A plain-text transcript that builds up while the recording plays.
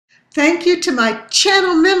Thank you to my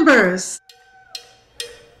channel members.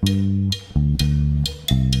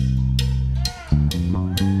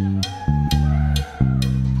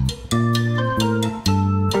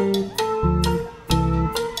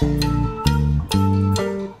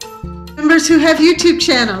 Members who have YouTube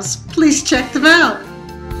channels, please check them out.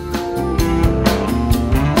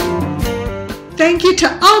 Thank you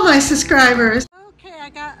to all my subscribers. Okay, I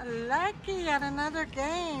got lucky at another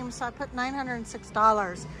game, so I put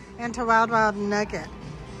 $906 into Wild Wild Nugget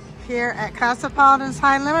here at Cosmopolitan's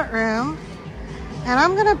High Limit Room, and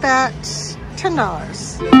I'm gonna bet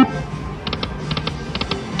 $10.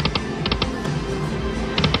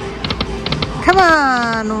 Come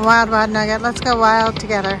on, Wild Wild Nugget, let's go wild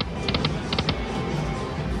together.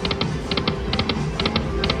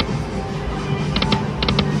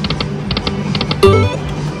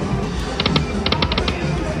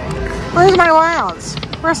 Where's my wilds?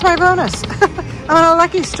 Where's my bonus? I'm on a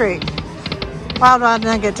lucky streak. Wild Wild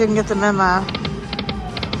Nugget didn't get the memo.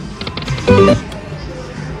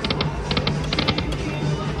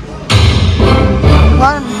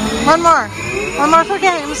 One more. One more for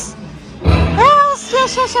games. Yes,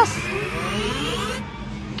 yes, yes, yes.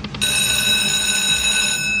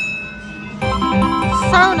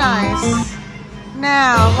 So nice.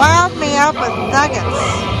 Now, wild me up with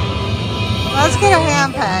nuggets. Let's get a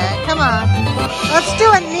hand pay. Come on. Let's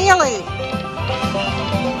do a Neely.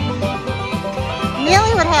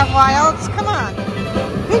 Neely would have wilds. Come on.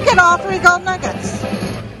 He'd get all 3 gold nuggets.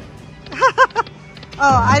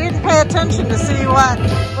 Oh, I didn't pay attention to see what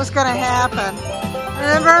was going to happen.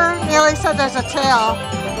 Remember, Neely said there's a tail.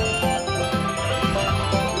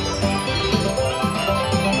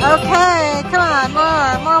 Okay, come on.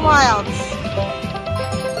 More wilds.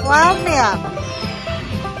 Wild me up.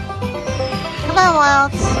 Come on,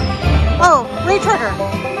 wilds. Oh, retrigger.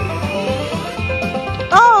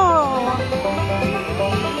 Oh!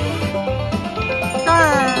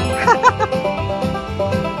 Darn.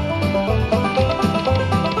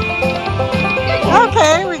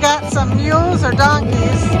 Okay, we got some mules or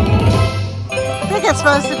donkeys. I think it's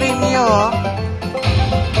supposed to be mule.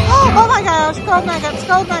 Oh my gosh, gold nuggets,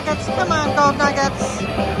 gold nuggets. Come on, gold nuggets.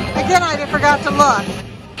 Again, I forgot to look.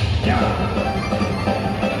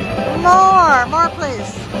 More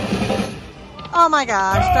please. Oh my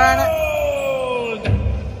gosh, darn it.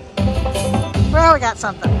 Well, we got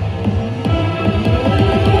something.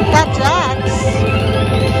 Got jacks.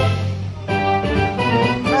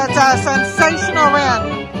 That's a sensational win.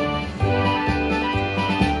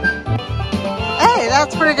 Hey,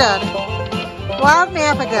 that's pretty good. Wild me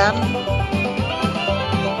up again.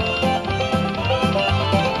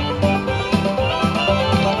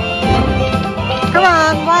 Come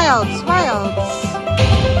on, wilds, wilds.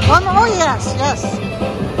 One more, oh yes, yes.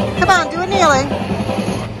 Come on, do a Neely.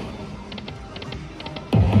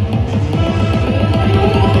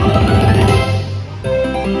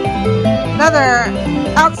 Another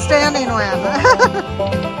outstanding win.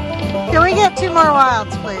 Can we get 2 more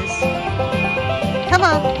wilds, please? Come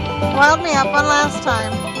on, wild me up one last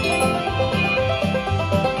time.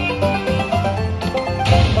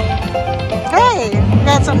 Hey, we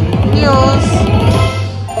got some mules.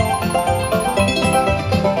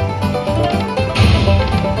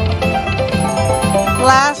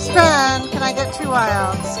 Last spin. Can I get 2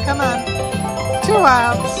 wilds? Come on. 2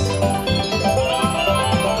 wilds.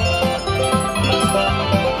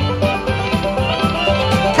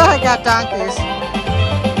 I got donkeys.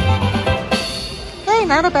 Hey,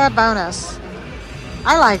 not a bad bonus.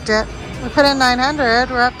 I liked it. We put in 900.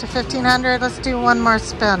 We're up to 1,500. Let's do one more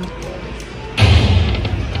spin.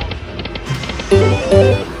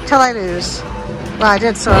 Till I lose. Well, I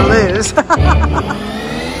did sort of lose.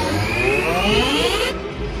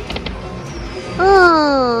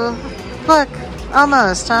 Ooh, look,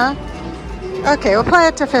 almost, huh? Okay, we'll play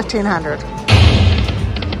it to 1,500.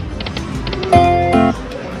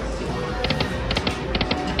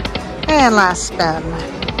 And last spin.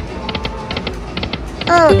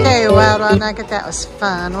 Okay, Wild Wild Nugget, that was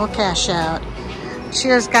fun. We'll cash out.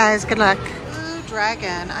 Cheers, guys. Good luck. Blue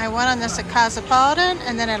Dragon. I won on this at Cosmopolitan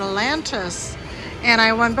and then at Atlantis. And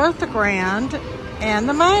I won both the Grand and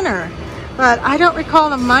the Minor. But I don't recall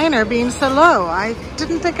the Minor being so low. I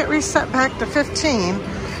didn't think it reset back to 15.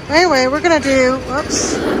 Anyway, we're going to do,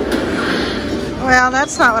 whoops. Well,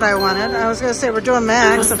 that's not what I wanted. I was going to say we're doing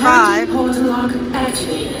max of 5.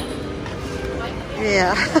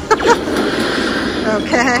 Yeah.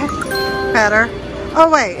 Okay. Better. Oh,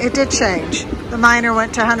 wait. It did change. The Minor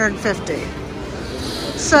went to 150.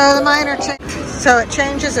 So the Minor changed. So it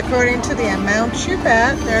changes according to the amount you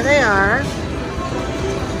bet. There they are.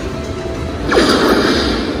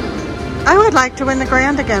 I would like to win the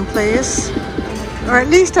grand again, please. Or at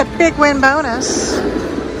least a big win bonus.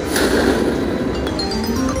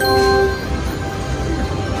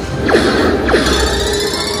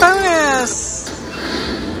 Bonus!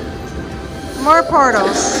 More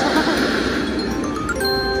portals.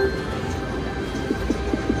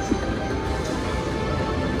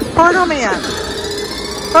 Portal me up.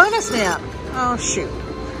 Bonus me up. Oh shoot.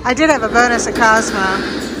 I did have a bonus at Cosmo.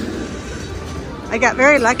 I got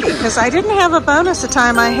very lucky because I didn't have a bonus the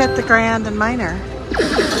time I hit the grand and minor.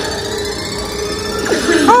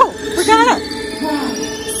 Oh, we got it.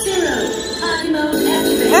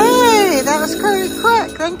 Hey, that was pretty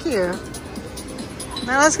quick. Thank you.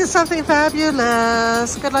 Now let's get something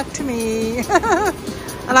fabulous. Good luck to me.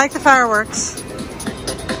 I like the fireworks.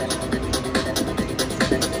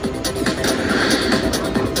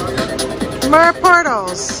 More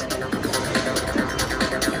portals.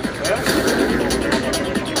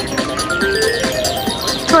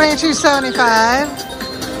 $22.75.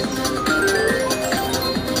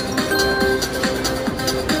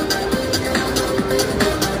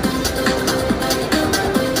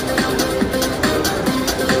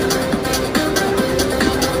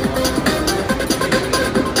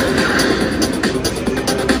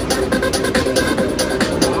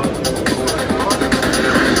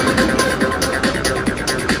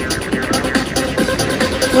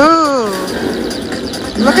 Ooh,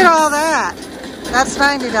 look at all that. That's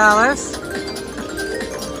 $90.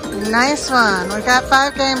 Nice one. We've got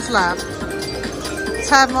 5 games left. Let's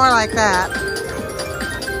have more like that.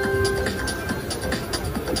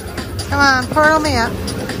 Come on, portal me up.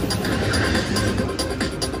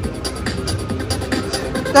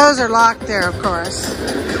 Those are locked there, of course.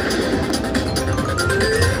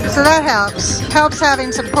 So that helps. Helps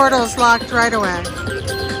having some portals locked right away.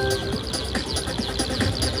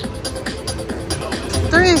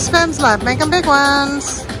 3 spins left. Make them big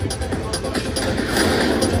ones.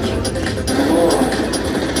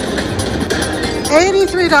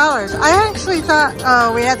 $83. I actually thought,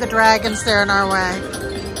 oh, we had the dragons there in our way.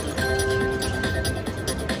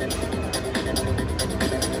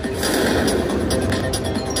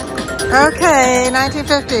 Okay,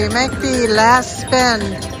 1950. Make the last spin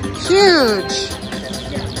huge.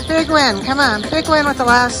 Big win. Come on, big win with the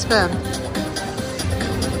last spin.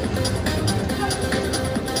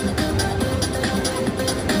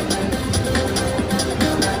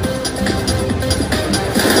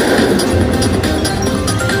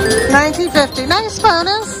 $19.50. Nice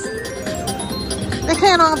bonus. They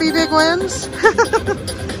can't all be big wins.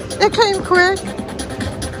 It came quick.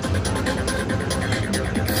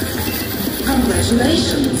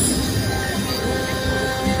 Congratulations.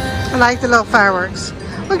 I like the little fireworks.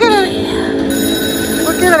 We'll give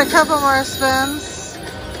it a couple more spins.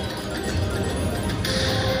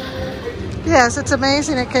 Yes, it's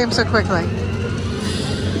amazing it came so quickly.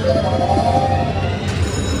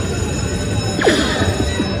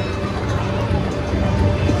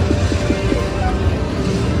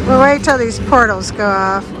 We'll wait till these portals go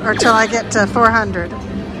off, or till I get to 400.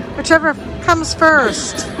 Whichever comes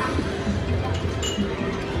first.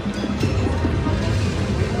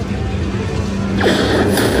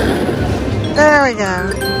 There we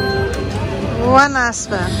go. One last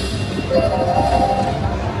spin.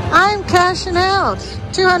 I'm cashing out.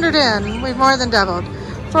 200 in. We've more than doubled.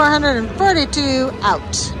 442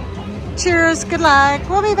 out. Cheers. Good luck.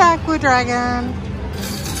 We'll be back, Blue Dragon.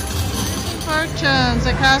 Fortunes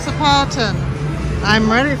at Cosmopolitan. I'm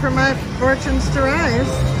ready for my fortunes to rise.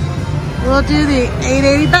 We'll do the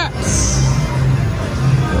 880 bets.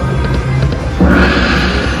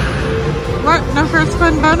 What? No first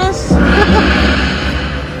spin bonus?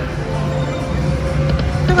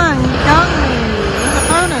 Come on, got me with a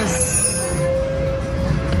bonus.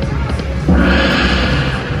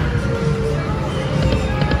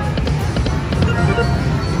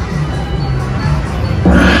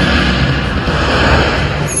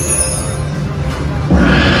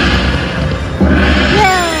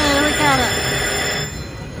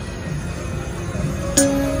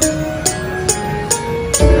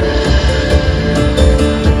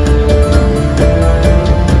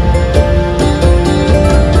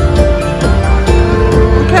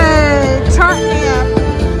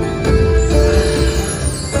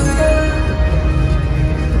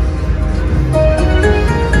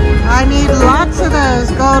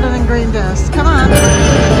 Golden and green discs. Come on.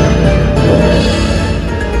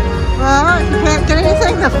 Well, if you can't get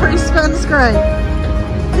anything, the free spin's great.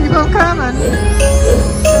 Keep them coming.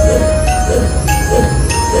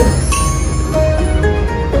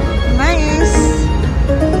 Nice.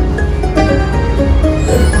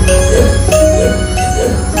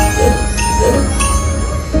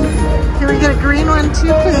 green one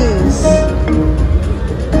too, please.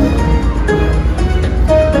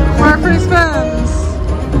 More free spins.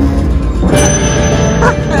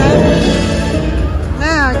 Okay.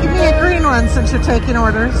 Now, give me a green one since you're taking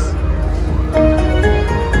orders.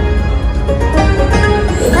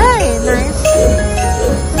 Hey, nice.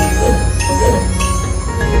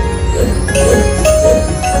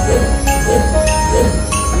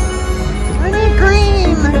 I need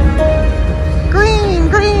green. Green, green,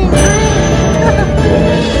 green.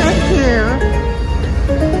 Thank you.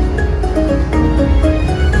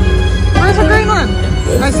 Where's the green one?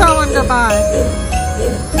 I saw one go by.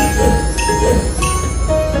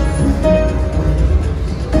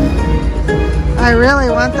 I really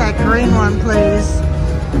want that green one, please.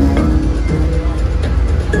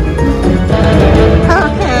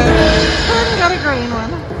 Okay, I got a green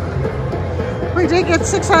one. We did get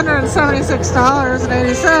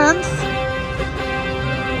 $676.80.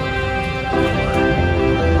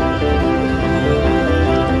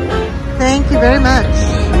 Thank you very much.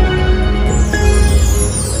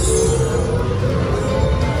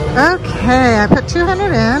 Okay, I put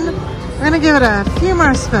 200 in. I'm going to give it a few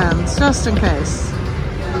more spins, just in case.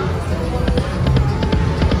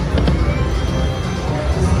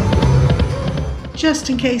 Just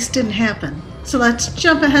in case didn't happen. So let's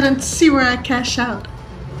jump ahead and see where I cash out.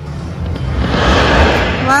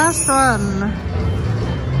 Last one.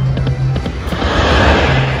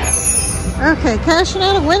 Okay, cashing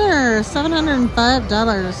out a winner,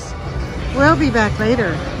 $705. We'll be back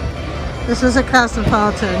later. This was a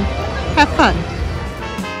Cosmopolitan. Have fun.